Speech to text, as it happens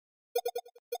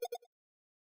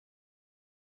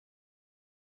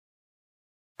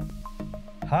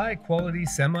High-quality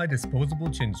semi-disposable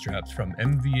chin straps from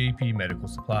MVAP Medical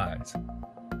Supplies.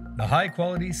 The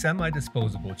high-quality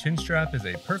semi-disposable chin strap is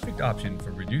a perfect option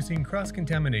for reducing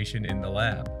cross-contamination in the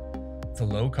lab. The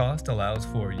low cost allows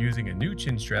for using a new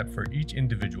chin strap for each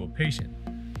individual patient,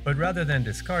 but rather than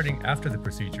discarding after the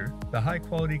procedure, the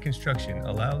high-quality construction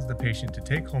allows the patient to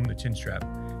take home the chin strap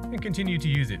and continue to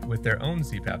use it with their own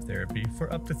CPAP therapy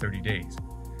for up to 30 days.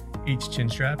 Each chin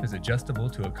strap is adjustable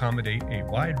to accommodate a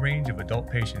wide range of adult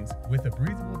patients with a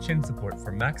breathable chin support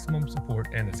for maximum support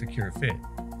and a secure fit.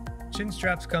 Chin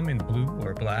straps come in blue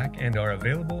or black and are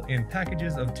available in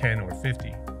packages of 10 or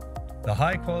 50. The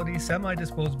high-quality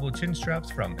semi-disposable chin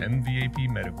straps from MVAP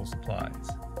Medical Supplies.